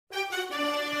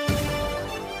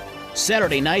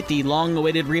Saturday night, the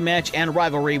long-awaited rematch and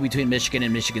rivalry between Michigan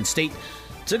and Michigan State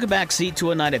took a backseat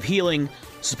to a night of healing,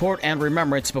 support, and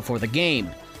remembrance before the game.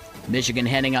 Michigan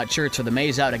handing out shirts for the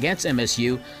Maize Out against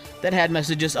MSU that had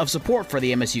messages of support for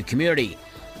the MSU community.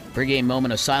 Pre-game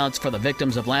moment of silence for the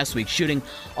victims of last week's shooting,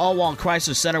 all while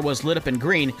Crisler Center was lit up in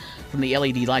green from the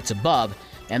LED lights above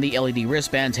and the LED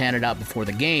wristbands handed out before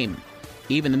the game.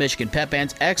 Even the Michigan Pep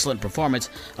Band's excellent performance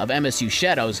of MSU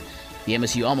Shadows, the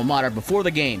MSU alma mater, before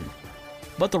the game.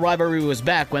 But the rivalry was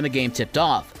back when the game tipped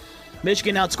off.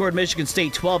 Michigan outscored Michigan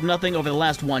State 12-0 over the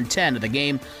last 110 of the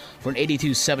game for an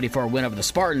 82-74 win over the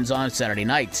Spartans on Saturday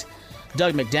night.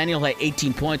 Dug McDaniel had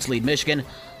 18 points to lead Michigan,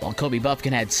 while Kobe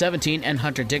Bufkin had 17 and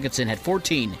Hunter Dickinson had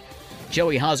 14.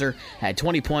 Joey Hauser had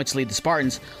 20 points to lead the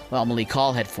Spartans, while Malik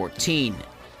Hall had 14.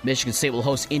 Michigan State will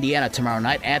host Indiana tomorrow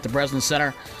night at the Breslin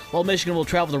Center, while Michigan will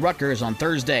travel to Rutgers on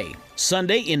Thursday.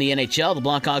 Sunday in the NHL, the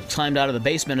Blackhawks climbed out of the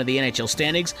basement of the NHL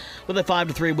standings with a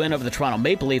 5-3 win over the Toronto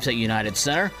Maple Leafs at United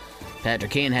Center.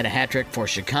 Patrick Kane had a hat-trick for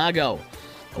Chicago.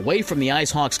 Away from the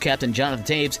ice, Hawks captain Jonathan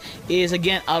Toews is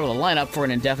again out of the lineup for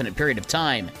an indefinite period of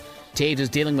time. Toews is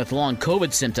dealing with long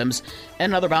COVID symptoms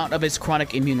and another bout of his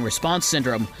chronic immune response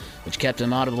syndrome, which kept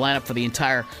him out of the lineup for the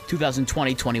entire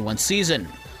 2020-21 season.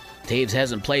 Toews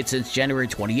hasn't played since January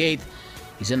 28th.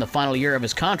 He's in the final year of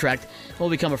his contract and will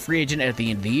become a free agent at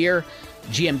the end of the year.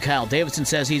 GM Kyle Davidson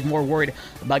says he's more worried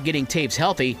about getting Toews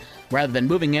healthy rather than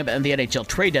moving him at the NHL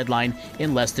trade deadline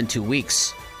in less than 2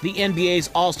 weeks. The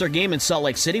NBA's All-Star Game in Salt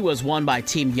Lake City was won by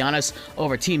Team Giannis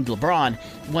over Team LeBron,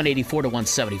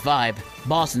 184-175.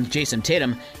 Boston's Jayson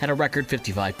Tatum had a record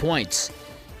 55 points.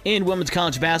 In women's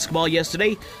college basketball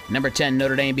yesterday, number 10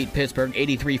 Notre Dame beat Pittsburgh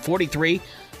 83-43.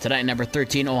 Tonight, number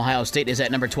 13 Ohio State is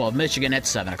at number 12 Michigan at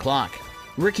 7 o'clock.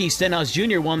 Ricky Stenhouse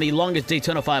Jr. won the longest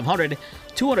Daytona 500,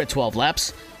 212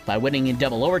 laps, by winning in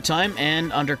double overtime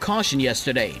and under caution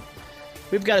yesterday.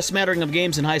 We've got a smattering of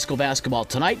games in high school basketball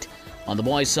tonight. On the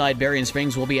boys' side, Berrien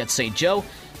Springs will be at St. Joe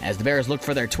as the Bears look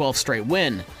for their 12th straight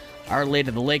win. Our Lady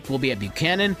of the Lake will be at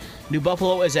Buchanan. New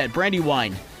Buffalo is at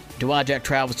Brandywine. Dowagiac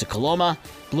travels to Coloma.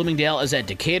 Bloomingdale is at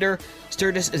Decatur.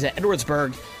 Sturgis is at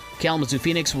Edwardsburg. Kalamazoo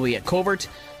Phoenix will be at Covert.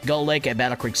 Gull Lake at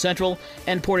Battle Creek Central.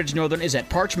 And Portage Northern is at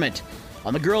Parchment.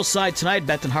 On the girls' side tonight,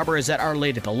 Benton Harbor is at Our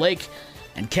Lady of the Lake.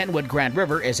 And Kentwood Grand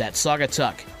River is at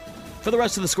Saugatuck. For the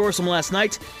rest of the scores from last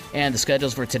night and the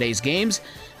schedules for today's games,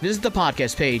 visit the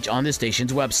podcast page on this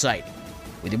station's website.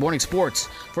 With your morning sports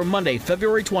for Monday,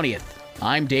 February 20th,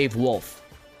 I'm Dave Wolf.